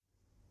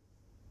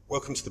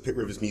Welcome to the Pitt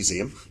Rivers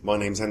Museum. My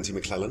name's Andy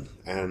McClellan,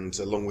 and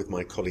along with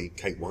my colleague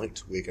Kate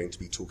White, we're going to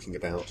be talking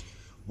about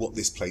what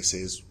this place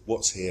is,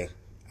 what's here,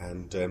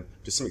 and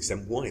to some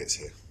extent why it's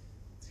here.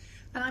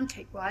 And I'm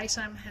Kate White,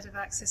 I'm Head of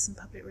Access and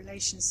Public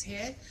Relations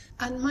here,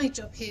 and my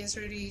job here is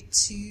really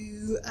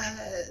to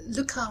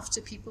look after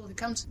people who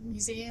come to the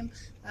museum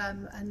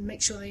and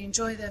make sure they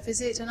enjoy their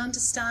visit and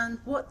understand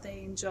what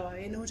they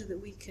enjoy in order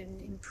that we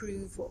can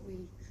improve what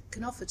we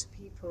can offer to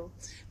people.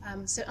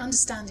 So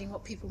understanding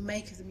what people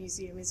make of the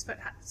museum is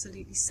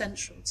absolutely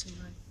central to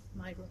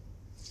my role.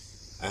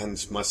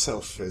 And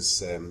myself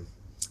as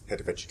Head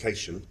of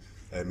Education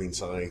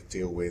means I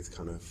deal with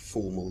kind of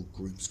formal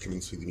groups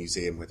coming through the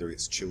museum, whether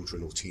it's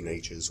children or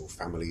teenagers or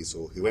families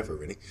or whoever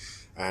really.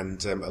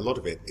 And a lot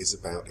of it is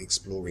about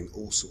exploring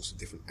all sorts of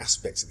different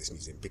aspects of this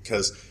museum,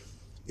 because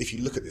if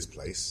you look at this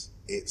place,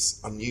 it's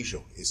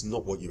unusual. It's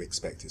not what you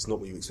expect. It's not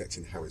what you expect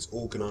in how it's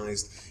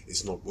organised.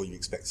 It's not what you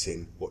expect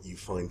in what you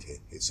find here.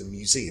 It's a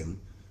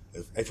museum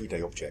of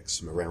everyday objects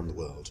from around the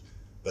world,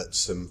 but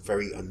some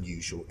very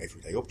unusual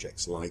everyday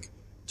objects like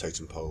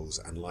totem poles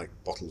and like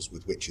bottles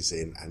with witches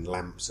in and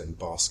lamps and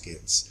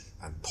baskets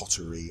and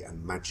pottery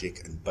and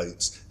magic and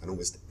boats and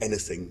almost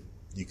anything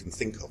you can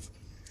think of.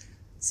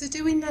 So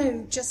do we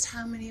know just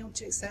how many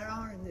objects there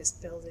are in this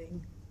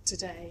building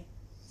today?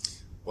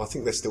 Well, I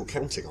think they're still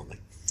counting, aren't they?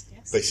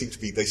 Yes. They seem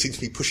to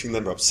be pushing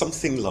them up.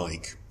 Something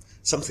like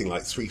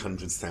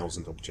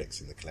 300,000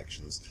 objects in the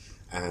collections,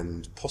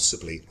 and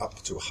possibly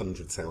up to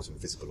 100,000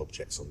 visible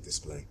objects on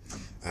display,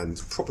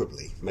 and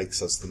probably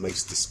makes us the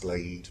most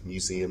displayed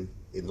museum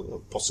in the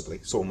world.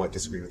 Possibly, someone might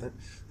disagree with that,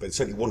 but it's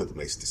certainly one of the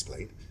most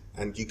displayed.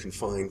 And you can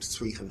find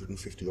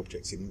 350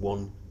 objects in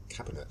one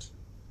cabinet.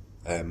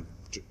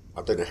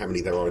 I don't know how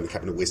many there are in the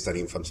cabinet we're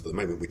standing in front of at the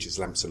moment, which is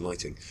lamps and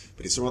lighting,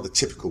 but it's a rather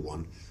typical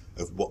one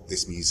of what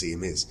this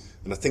museum is.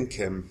 And I think,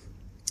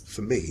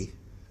 for me,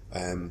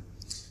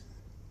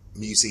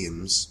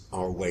 museums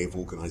are a way of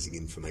organising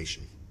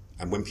information.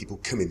 And when people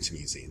come into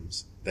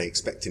museums, they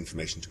expect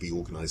information to be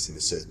organised in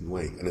a certain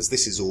way. And as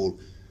this is all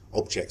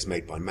objects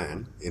made by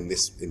man, in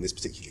this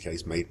particular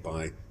case made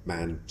by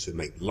man to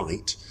make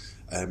light,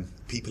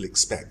 people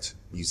expect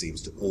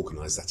museums to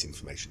organise that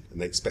information. And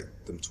they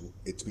expect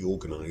it to be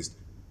organised,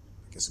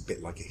 I guess, a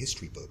bit like a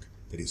history book,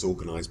 that it's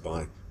organised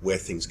by where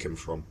things come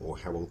from or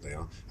how old they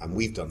are. And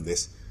we've done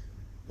this,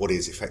 what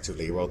is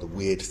effectively a rather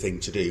weird thing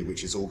to do,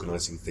 which is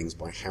organising things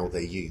by how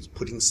they're used,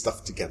 putting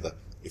stuff together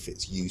if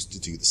it's used to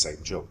do the same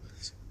job.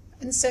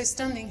 And so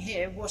standing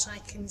here, what I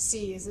can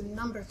see is a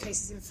number of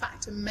cases, in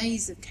fact a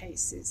maze of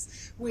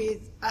cases,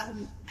 with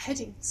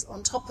headings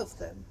on top of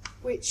them,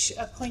 which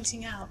are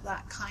pointing out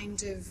that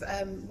kind of,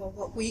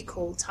 what we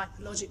call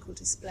typological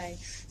display.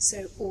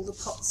 So all the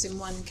pots in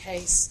one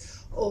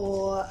case,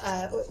 or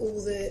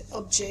all the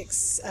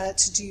objects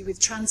to do with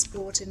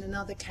transport in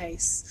another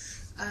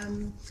case.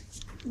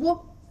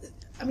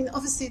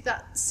 Obviously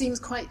that seems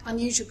quite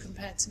unusual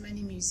compared to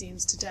many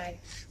museums today,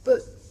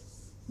 but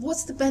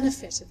what's the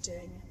benefit of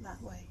doing it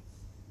that way?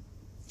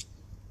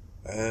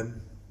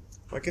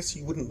 I guess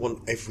you wouldn't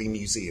want every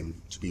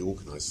museum to be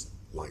organised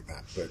like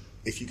that, but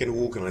if you're going to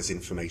organise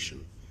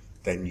information,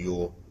 then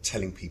you're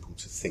telling people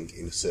to think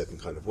in a certain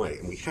kind of way,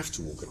 and we have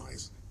to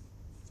organise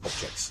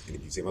objects in a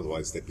museum,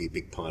 otherwise there'd be a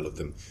big pile of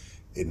them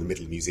in the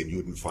middle of the museum. You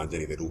wouldn't find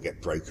any, they'd all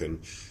get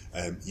broken.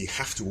 You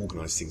have to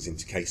organise things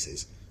into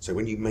cases. So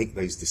when you make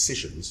those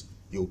decisions,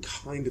 you're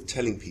kind of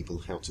telling people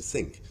how to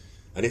think.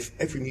 And if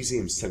every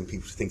museum's telling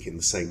people to think in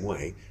the same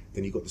way,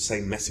 then you've got the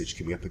same message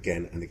coming up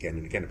again and again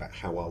and again about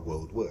how our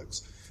world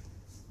works.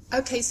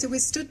 Okay, so we're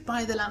stood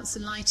by the lamps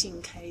and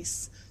lighting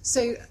case.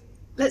 So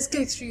let's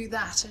go through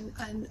that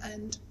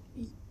and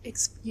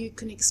you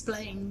can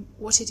explain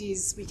what it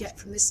is we get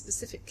from this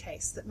specific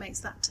case that makes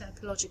that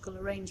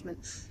typological arrangement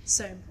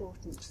so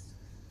important.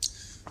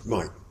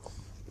 Right.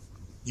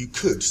 You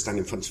could stand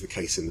in front of a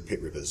case in the Pitt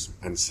Rivers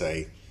and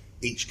say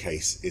each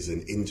case is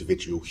an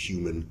individual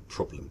human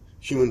problem.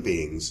 Human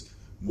beings,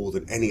 more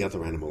than any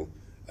other animal,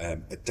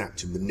 adapt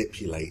to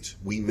manipulate.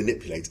 We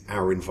manipulate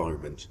our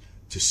environment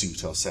to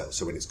suit ourselves.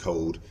 So when it's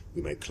cold,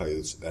 we make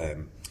clothes.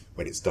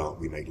 When it's dark,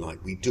 we make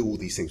light. We do all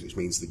these things, which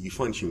means that you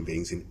find human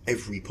beings in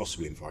every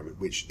possible environment,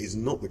 which is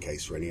not the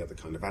case for any other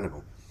kind of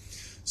animal.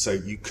 So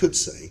you could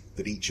say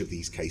that each of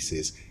these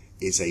cases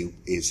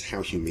is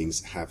how human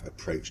beings have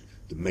approached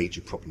the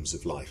major problems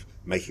of life: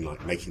 making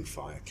light, making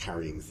fire,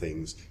 carrying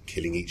things,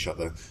 killing each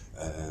other,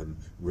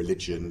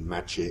 religion,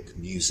 magic,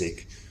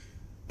 music.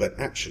 But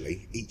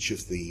actually, each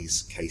of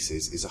these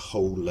cases is a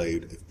whole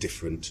load of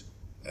different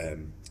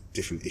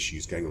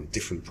issues going on,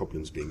 different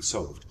problems being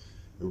solved.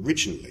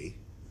 Originally,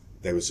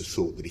 there was a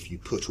thought that if you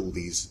put all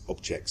these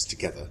objects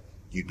together,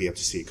 you'd be able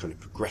to see a kind of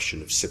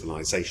progression of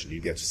civilization.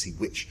 You'd be able to see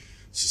which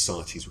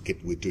societies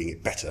were doing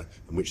it better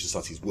and which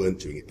societies weren't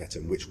doing it better,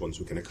 and which ones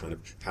were going to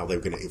how they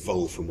were going to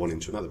evolve from one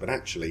into another. But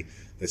actually,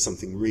 there's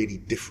something really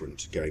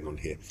different going on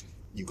here.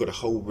 You've got a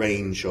whole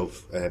range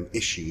of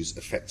issues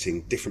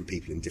affecting different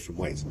people in different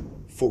ways.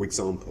 For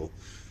example,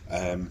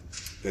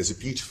 there's a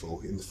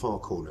beautiful, in the far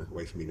corner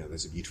away from me now,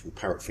 there's a beautiful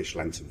parrotfish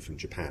lantern from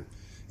Japan.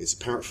 It's a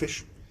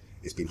parrotfish.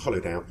 It's been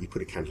hollowed out, you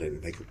put a candle in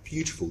it, they got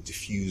beautiful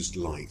diffused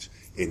light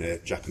in a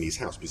Japanese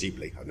house,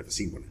 presumably. I've never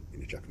seen one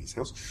in a Japanese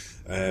house.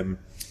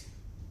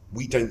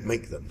 We don't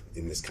make them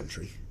in this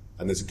country,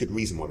 and there's a good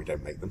reason why we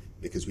don't make them,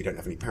 because we don't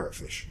have any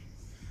parrotfish.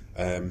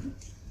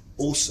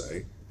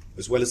 Also,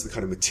 as well as the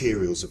kind of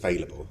materials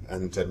available,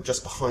 and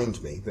just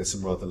behind me there's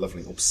some rather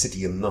lovely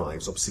obsidian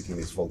knives. Obsidian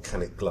is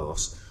volcanic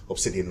glass.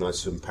 Obsidian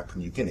knives from Papua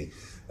New Guinea.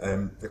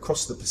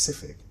 Across the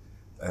Pacific,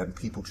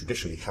 people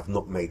traditionally have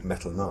not made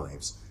metal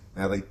knives.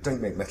 Now, they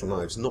don't make metal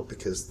knives not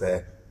because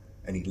they're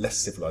any less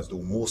civilised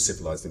or more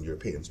civilised than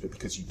Europeans, but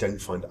because you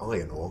don't find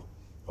iron ore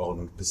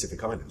on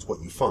Pacific Islands.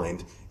 What you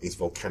find is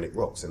volcanic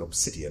rocks, and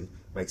obsidian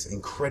makes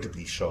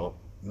incredibly sharp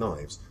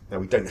knives. Now,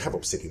 we don't have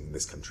obsidian in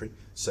this country,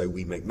 so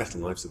we make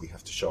metal knives that we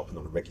have to sharpen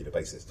on a regular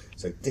basis.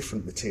 So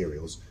different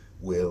materials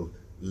will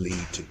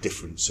lead to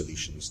different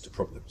solutions to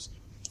problems.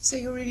 So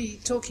you're really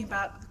talking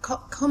about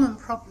common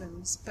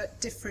problems,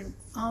 but different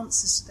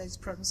answers to those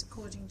problems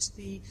according to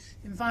the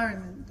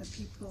environment that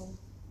people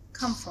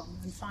come from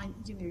and find,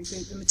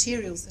 the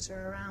materials that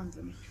are around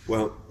them.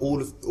 Well, all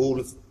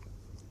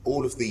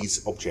of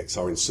these objects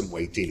are in some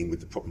way dealing with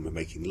the problem of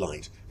making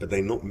light, but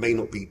they may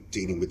not be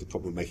dealing with the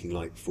problem of making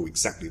light for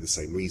exactly the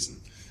same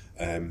reason.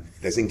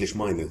 There's English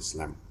miner's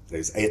lamp.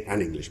 There's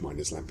an English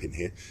miner's lamp in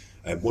here.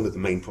 One of the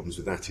main problems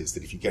with that is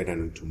that if you go down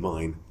into a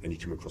mine and you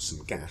come across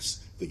some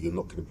gas, that you're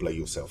not going to blow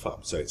yourself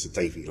up. So it's a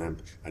Davy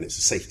lamp and it's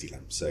a safety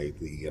lamp. So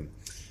the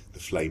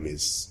flame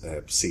is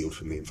sealed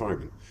from the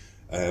environment.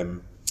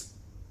 I'm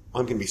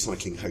going to be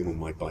cycling home on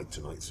my bike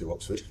tonight through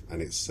Oxford,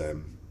 and it's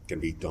going to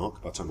be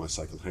dark by the time I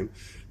cycle home.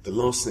 The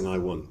last thing I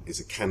want is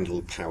a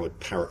candle-powered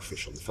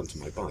parrotfish on the front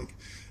of my bike.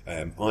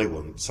 I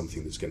want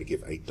something that's going to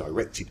give a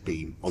directed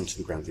beam onto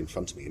the ground in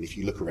front of me. And if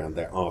you look around,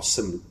 there are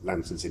some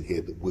lanterns in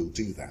here that will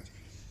do that.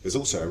 There's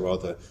also a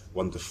rather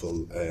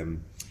wonderful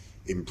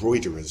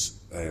embroiderer's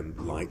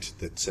light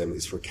that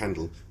is for a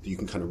candle that you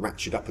can kind of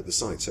ratchet up at the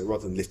side. So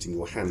rather than lifting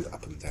your hand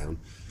up and down,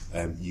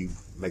 you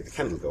make the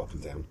candle go up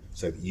and down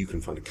so that you can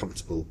find a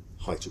comfortable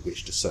height at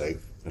which to sew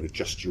and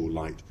adjust your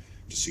light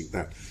to suit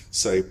that.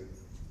 So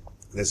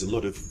there's a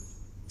lot of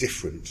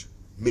different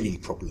mini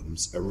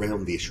problems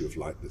around the issue of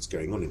light that's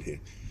going on in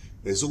here.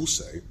 There's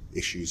also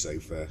issues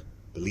over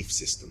belief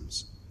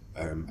systems,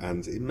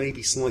 and it may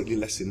be slightly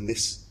less in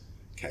this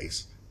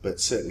case, but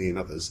certainly in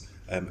others.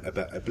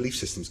 Belief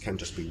systems can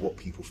just be what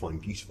people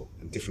find beautiful,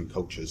 and different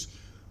cultures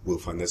will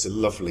find. There's a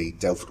lovely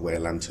Delftware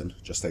lantern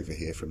just over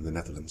here from the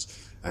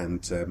Netherlands,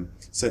 and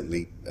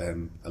certainly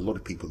a lot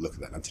of people look at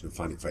that lantern and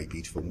find it very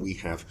beautiful. And we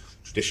have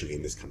traditionally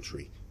in this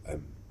country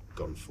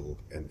gone for,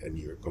 and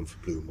Europe, gone for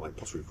blue and white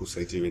pottery. Of course,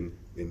 they do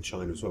in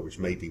China as well, which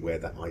may be where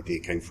that idea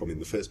came from in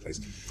the first place.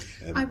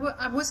 I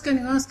was going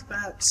to ask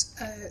about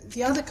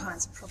the other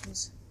kinds of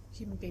problems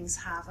human beings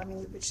have,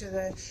 which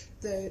are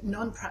the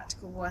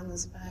non-practical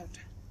ones about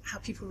how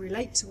people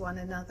relate to one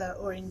another,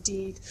 or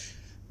indeed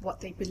what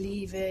they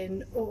believe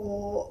in,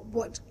 or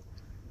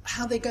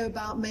how they go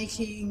about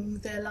making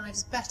their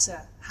lives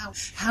better,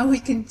 how we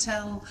can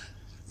tell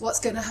what's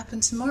going to happen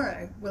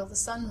tomorrow. Will the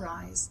sun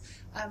rise?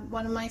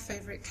 One of my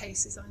favourite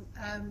cases,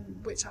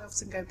 which I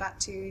often go back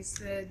to, is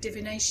the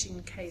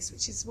divination case,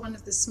 which is one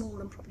of the small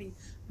and probably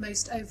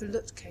most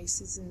overlooked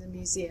cases in the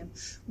museum,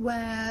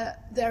 where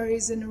there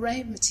is an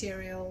array of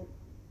material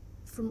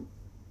from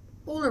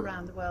all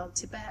around the world,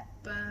 Tibet,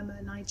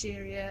 Burma,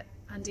 Nigeria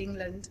and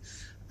England,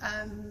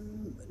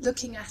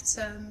 looking at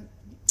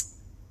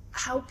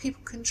how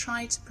people can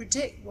try to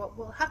predict what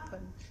will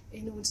happen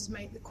in order to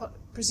make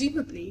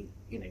presumably,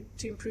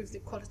 to improve the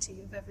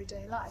quality of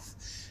everyday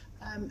life.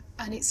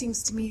 And it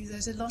seems to me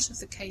that a lot of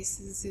the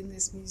cases in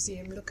this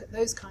museum look at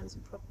those kinds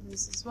of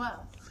problems as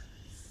well.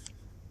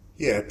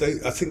 Yeah,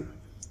 I think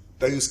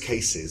those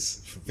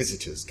cases for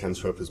visitors can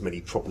throw up as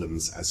many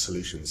problems as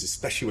solutions,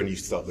 especially when you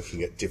start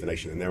looking at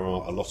divination. And there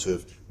are a lot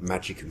of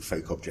magic and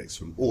folk objects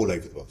from all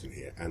over the world in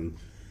here. And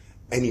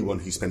anyone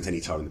who spent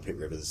any time in the Pitt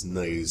Rivers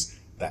knows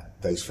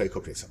that those folk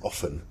objects are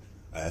often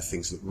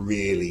things that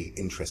really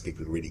interest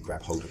people and really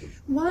grab hold of them.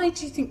 Why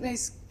do you think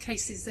those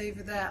cases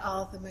over there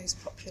are the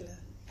most popular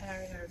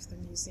area of the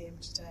museum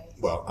today?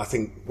 Well, I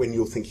think when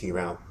you're thinking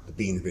about the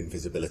bean of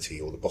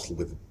invisibility, or the bottle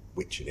with the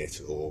witch in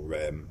it, or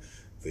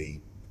the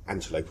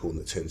antelope horn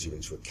that turns you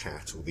into a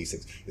cat, or these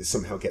things, it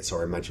somehow gets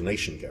our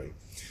imagination going.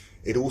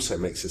 It also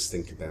makes us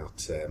think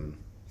about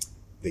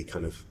the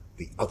kind of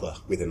the other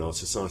within our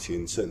society,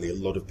 and certainly a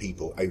lot of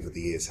people over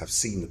the years have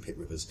seen the Pitt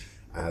Rivers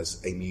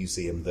as a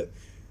museum that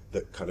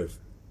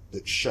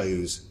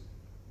shows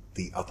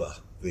the other,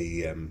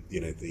 the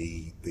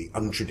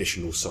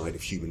untraditional side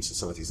of human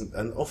societies,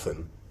 and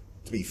often,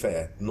 to be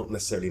fair, not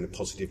necessarily in a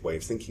positive way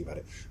of thinking about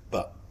it.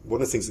 But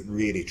one of the things that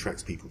really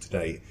attracts people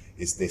today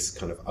is this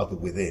kind of other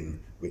within,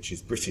 which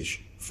is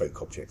British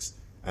folk objects.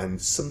 And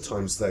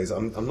sometimes those,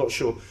 I'm not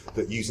sure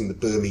that using the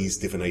Burmese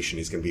divination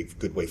is going to be a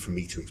good way for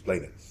me to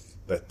explain it,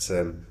 but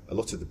a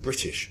lot of the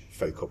British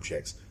folk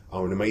objects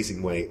are an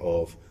amazing way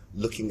of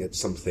looking at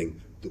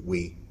something that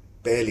we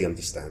barely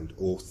understand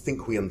or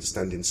think we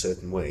understand in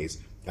certain ways,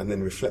 and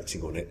then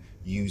reflecting on it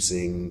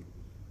using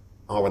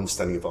our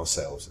understanding of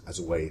ourselves as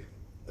a way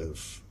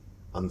of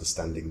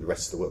understanding the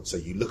rest of the world. So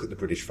you look at the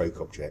British folk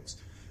objects,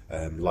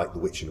 like the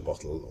witch in a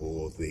bottle,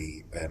 or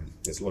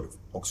there's a lot of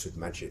Oxford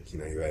magic,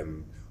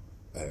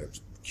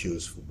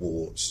 cures for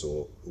warts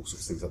or all sorts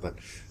of things like that.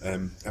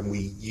 And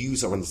we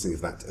use our understanding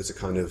of that as a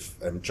kind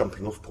of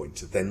jumping off point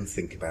to then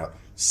think about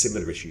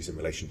similar issues in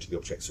relation to the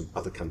objects from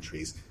other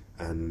countries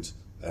and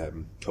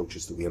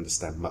cultures that we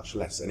understand much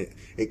less. And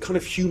it kind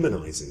of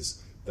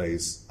humanises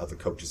those other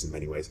cultures in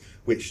many ways,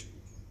 which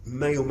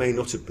may or may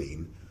not have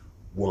been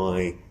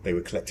why they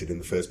were collected in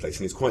the first place.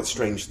 And it's quite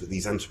strange that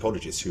these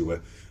anthropologists who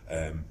were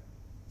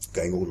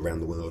going all around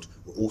the world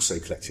were also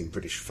collecting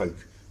British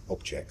folk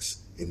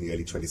objects in the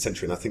early 20th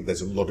century, and I think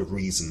there's a lot of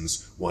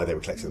reasons why they were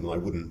collecting them.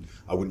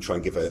 I wouldn't try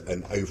and give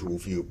an overall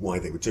view of why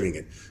they were doing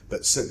it,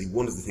 but certainly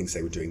one of the things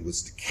they were doing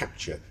was to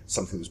capture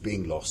something that was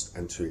being lost,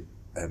 and to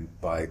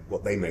by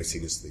what they may have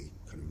seen as the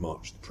kind of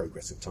march, the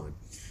progress of time,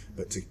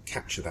 but to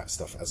capture that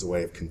stuff as a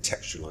way of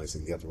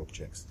contextualising the other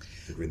objects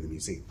that are in the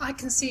museum. I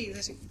can see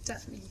that it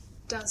definitely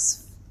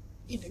does.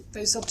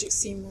 Those objects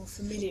seem more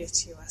familiar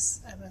to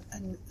us,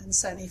 and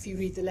certainly if you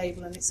read the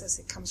label and it says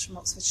it comes from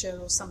Oxfordshire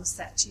or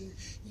Somerset,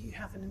 you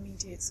have an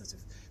immediate sort of,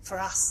 for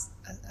us,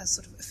 a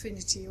sort of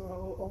affinity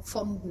or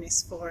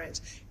fondness for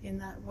it in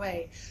that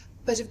way.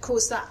 But of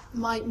course that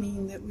might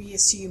mean that we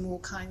assume all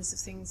kinds of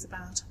things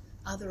about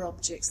other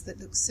objects that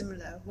look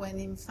similar, when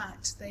in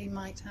fact they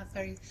might have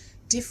very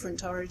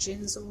different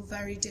origins or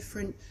very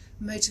different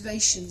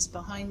motivations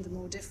behind them,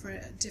 or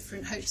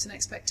different hopes and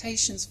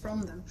expectations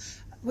from them,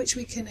 which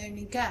we can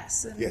only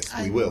guess. Yes,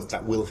 we will.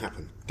 That will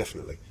happen,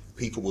 definitely.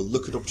 People will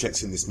look at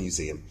objects in this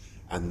museum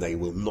and they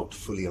will not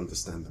fully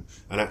understand them.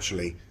 And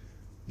actually,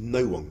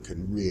 no one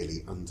can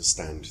really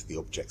understand the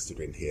objects that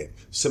are in here.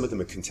 Some of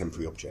them are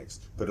contemporary objects,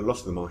 but a lot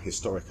of them are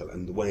historical,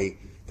 and the way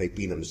they've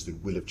been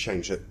understood will have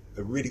changed.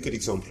 A really good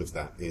example of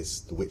that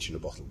is the witch in a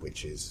bottle,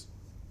 which is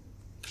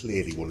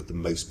clearly one of the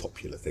most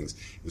popular things.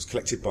 It was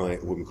collected by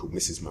a woman called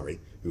Mrs. Murray,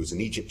 who was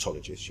an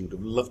Egyptologist. She would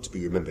have loved to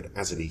be remembered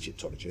as an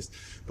Egyptologist,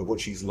 but what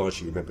she's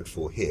largely remembered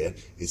for here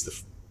is the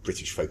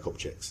British folk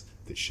objects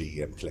that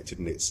she collected,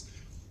 and it's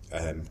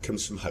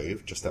comes from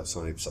Hove, just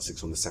outside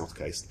Sussex on the south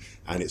coast,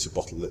 and it's a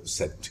bottle that's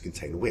said to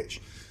contain a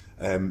witch.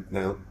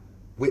 Now,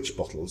 witch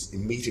bottles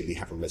immediately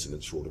have a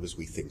resonance for all of us.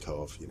 We think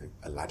of,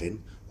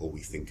 Aladdin, or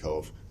we think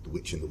of The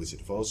Witch and the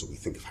Wizard of Oz, or we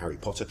think of Harry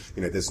Potter.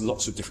 There's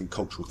lots of different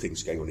cultural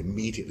things going on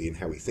immediately in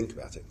how we think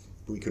about it.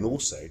 But we can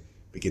also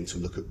begin to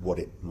look at what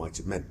it might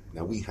have meant.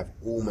 Now, we have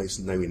almost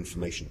no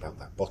information about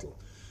that bottle.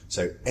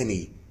 So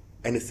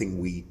anything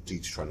we do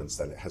to try and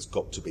understand it has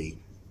got to be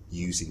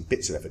using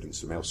bits of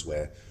evidence from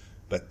elsewhere.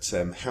 But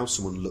how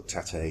someone looked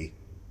at a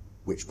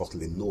witch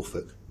bottle in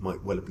Norfolk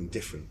might well have been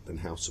different than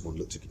how someone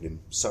looked at it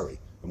in Surrey.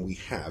 And we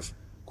have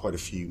quite a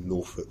few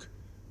Norfolk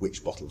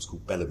witch bottles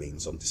called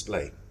Bellarmines on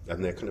display,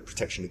 and they're kind of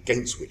protection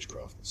against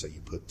witchcraft. So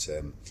you put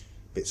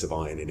bits of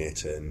iron in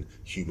it and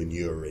human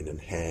urine and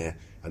hair,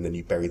 and then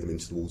you bury them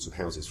into the walls of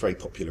houses. Very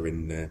popular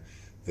in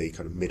the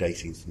kind of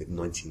mid-18th,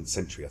 mid-19th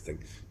century, I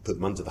think. Put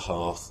them under the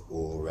hearth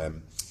or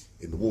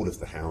in the wall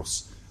of the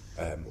house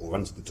or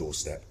under the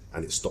doorstep,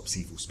 and it stops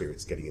evil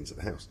spirits getting into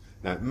the house.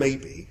 Now, it may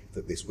be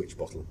that this witch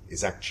bottle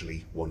is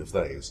actually one of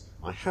those.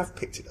 I have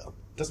picked it up.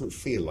 It doesn't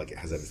feel like it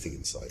has anything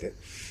inside it.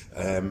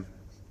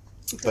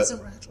 It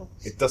doesn't rattle.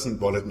 It doesn't,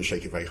 well, I didn't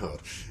shake it very hard.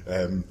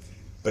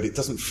 But it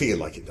doesn't feel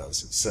like it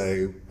does.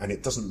 So, and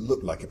it doesn't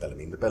look like a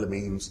Bellarmine. The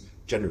Bellarmines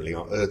generally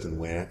are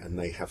earthenware, and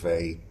they have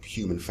a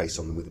human face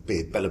on them with a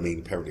beard. Bellarmine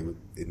apparently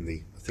in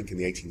the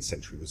 18th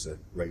century was a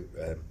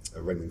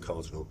Roman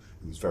cardinal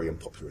who was very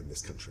unpopular in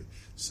this country.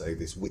 So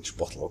this witch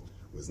bottle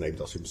was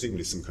named after him,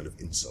 presumably some kind of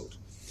insult.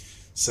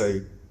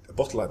 So a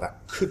bottle like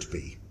that could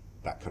be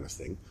that kind of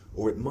thing,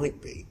 or it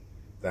might be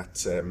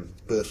that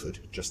Burford,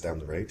 just down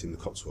the road in the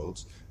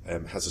Cotswolds,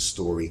 has a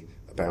story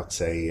about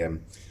a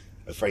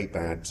very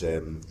bad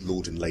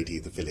lord and lady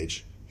of the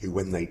village who,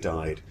 when they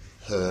died,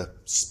 her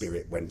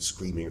spirit went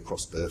screaming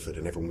across Burford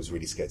and everyone was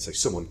really scared. So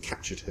someone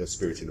captured her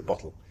spirit in a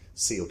bottle,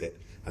 sealed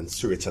it, and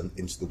threw it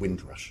into the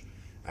Windrush.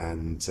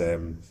 And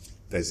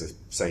there's a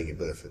saying in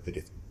Burford that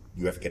if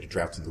you ever get a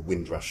drought and the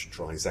Windrush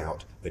dries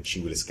out, then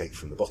she will escape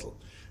from the bottle.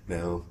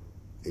 Now,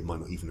 it might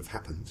not even have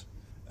happened.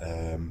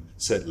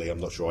 Certainly, I'm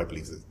not sure I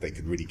believe that they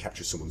could really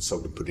capture someone's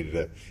soul and put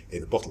it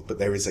in a bottle, but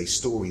there is a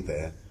story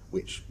there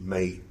which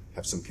may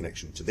have some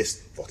connection to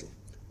this bottle.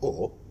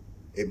 Or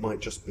it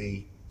might just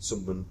be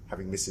someone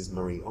having Mrs.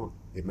 Murray on.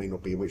 It may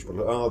not be a witch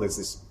bottle. Oh, there's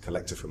this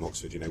collector from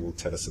Oxford, will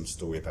tell us some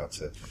story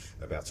about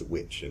a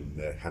witch and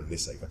hand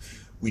this over.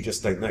 We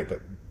just don't know.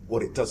 But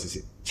what it does is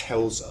it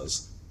tells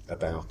us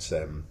about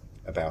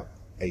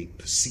a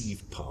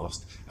perceived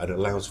past and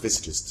allows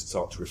visitors to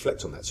start to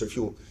reflect on that. So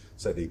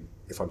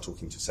if I'm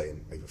talking to, say,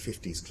 an over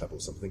 50s club or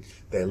something,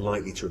 they're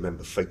likely to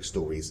remember folk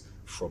stories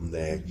from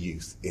their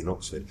youth in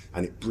Oxford,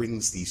 and it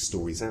brings these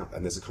stories out,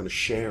 and there's a kind of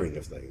sharing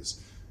of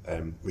those.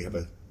 We have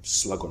a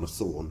slug on a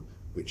thorn,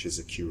 which is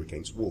a cure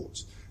against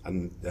warts,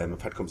 And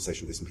I've had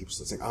conversations with this, and people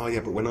start saying, "Oh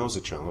yeah, but when I was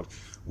a child,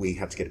 we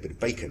had to get a bit of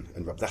bacon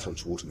and rub that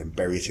onto water and then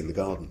bury it in the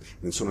garden."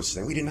 And then someone was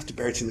saying, "We didn't have to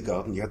bury it in the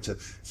garden; you had to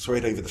throw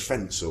it over the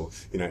fence," or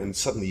And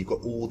suddenly you've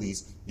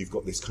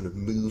got this kind of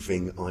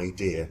moving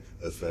idea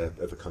of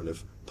a kind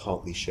of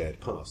partly shared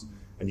past,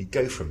 and you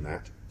go from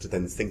that to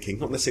then thinking,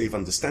 not necessarily of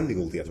understanding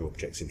all the other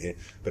objects in here,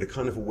 but a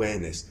kind of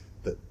awareness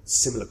that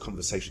similar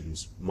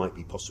conversations might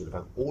be possible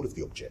about all of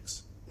the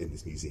objects in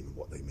this museum and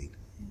what they mean.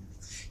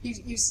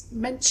 You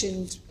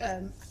mentioned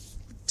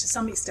to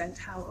some extent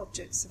how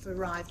objects have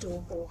arrived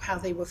or how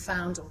they were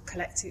found or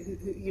collected,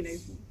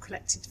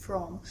 collected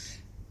from.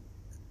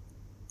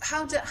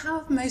 How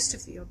have most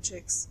of the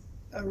objects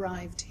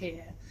arrived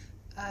here?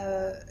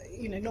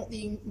 Not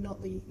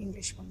the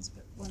English ones,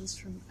 but ones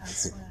from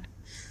elsewhere.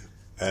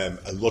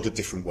 A lot of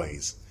different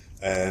ways.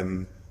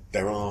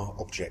 There are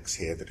objects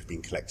here that have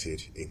been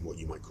collected in what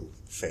you might call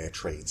fair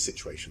trade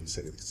situations,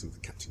 so some of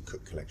the Captain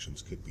Cook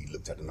collections could be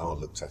looked at and are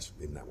looked at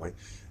in that way.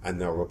 And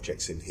there are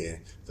objects in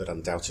here that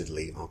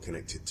undoubtedly are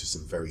connected to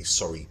some very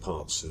sorry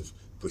parts of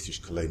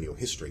British colonial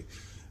history.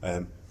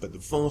 But the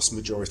vast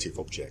majority of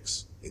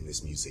objects in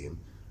this museum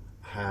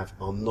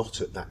are not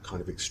at that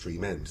kind of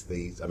extreme end.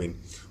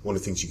 One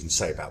of the things you can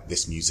say about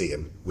this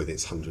museum with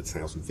its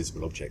 100,000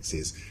 visible objects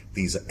is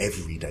these are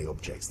everyday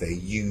objects. They're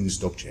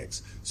used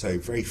objects. So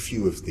very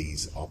few of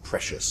these are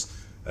precious.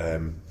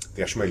 The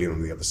Ashmolean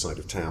on the other side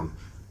of town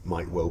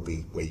might well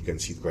be where you go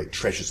and see the great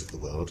treasures of the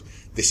world.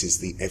 This is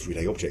the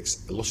everyday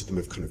objects. A lot of them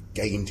have kind of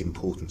gained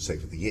importance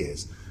over the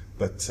years.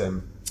 But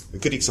a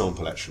good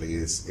example actually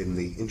is in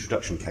the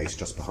introduction case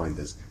just behind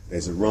us.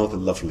 There's a rather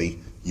lovely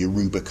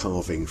Yoruba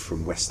carving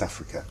from West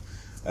Africa.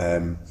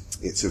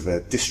 It's of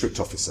a district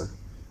officer,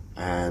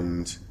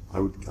 and I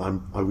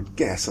would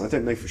guess, and I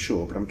don't know for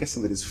sure, but I'm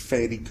guessing that it's a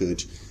fairly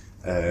good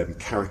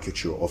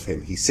caricature of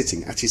him. He's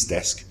sitting at his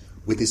desk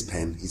with his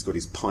pen. He's got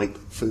his pipe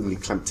firmly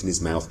clamped in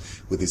his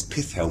mouth with his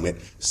pith helmet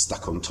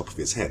stuck on top of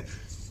his head.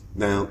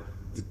 Now,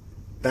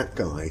 that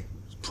guy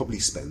probably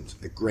spent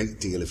a great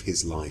deal of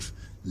his life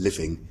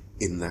living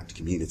in that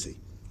community.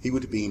 He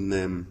would have been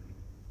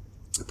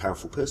a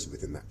powerful person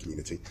within that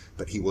community,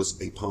 but he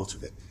was a part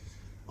of it.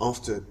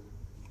 After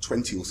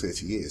 20 or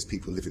 30 years,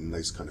 people living in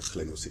those kind of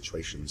colonial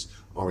situations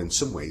are in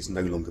some ways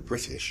no longer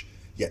British,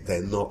 yet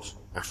they're not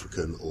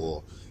African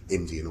or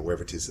Indian or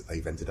wherever it is that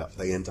they've ended up.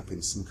 They end up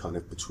in some kind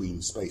of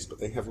between space, but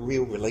they have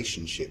real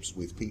relationships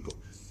with people.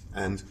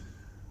 And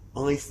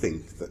I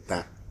think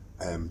that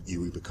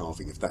Yoruba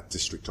carving of that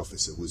district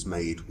officer was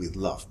made with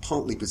love,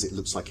 partly because it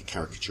looks like a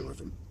caricature of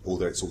him,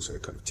 although it's also a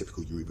kind of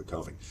typical Yoruba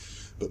carving,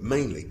 but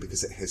mainly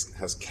because it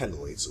has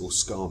keloids or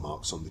scar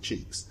marks on the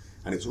cheeks,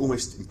 and it's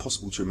almost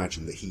impossible to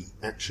imagine that he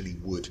actually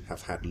would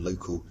have had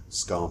local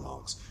scar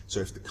marks. So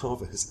if the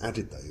carver has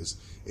added those,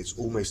 it's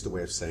almost a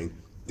way of saying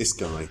this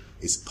guy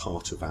is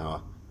part of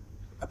our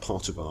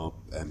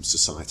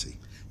society.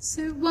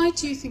 So why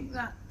do you think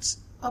that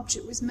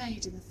object was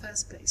made in the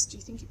first place? Do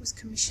you think it was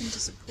commissioned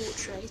as a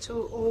portrait,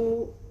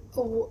 or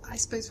I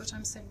suppose what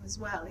I'm saying as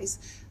well is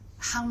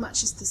how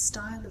much is the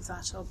style of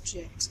that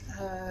object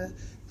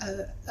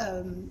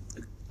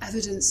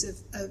evidence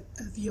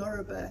of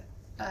Yoruba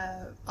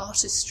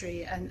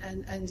artistry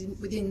and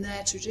within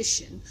their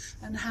tradition,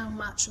 and how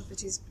much of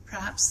it is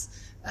perhaps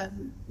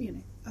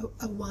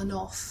a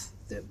one-off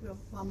that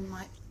one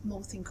might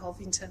more think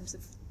of in terms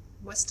of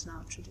Western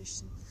art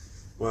tradition?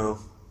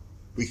 Well,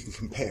 we can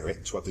compare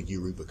it to other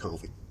Yoruba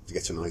carving to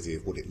get an idea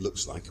of what it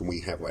looks like, and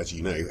we have, as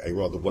you know, a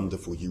rather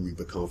wonderful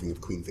Yoruba carving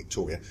of Queen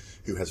Victoria,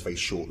 who has very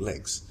short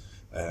legs,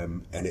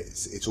 and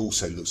it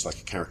also looks like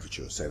a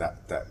caricature, so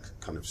that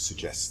kind of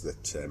suggests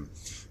that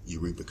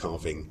Yoruba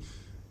carving,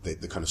 the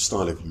kind of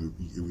style of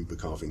Yoruba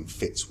carving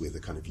fits with a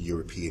kind of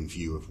European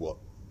view of what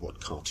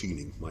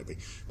cartooning might be.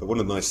 But one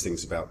of the nice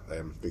things about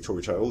Victoria,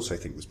 which I also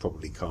think was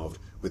probably carved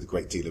with a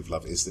great deal of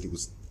love, is that it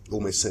was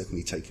almost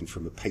certainly taken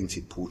from a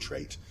painted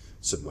portrait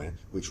somewhere,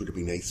 which would have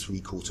been a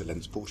 3/4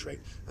 length portrait.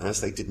 And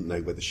as they didn't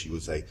know whether she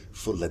was a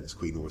full length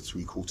queen or a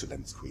 3/4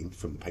 length queen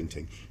from the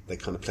painting, they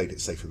kind of played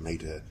it safe and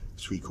made her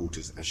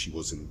 3/4 as she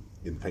was in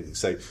the painting.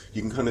 So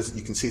you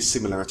can see a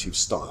similarity of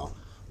style,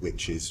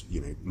 which is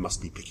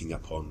must be picking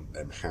up on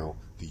how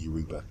the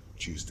Yoruba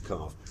choose to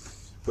carve.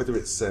 Whether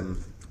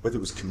it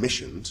was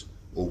commissioned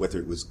or whether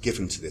it was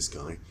given to this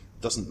guy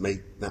doesn't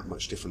make that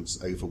much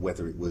difference over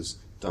whether it was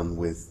done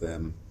with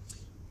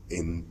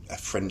in a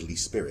friendly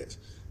spirit,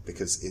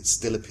 because it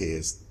still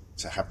appears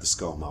to have the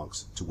scar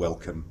marks to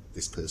welcome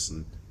this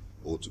person,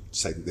 or to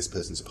say that this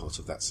person's a part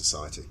of that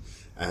society.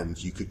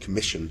 And you could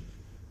commission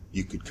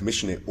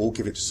it or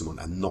give it to someone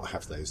and not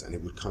have those, and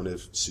it would kind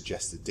of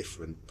suggest a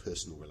different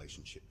personal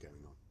relationship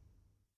going on.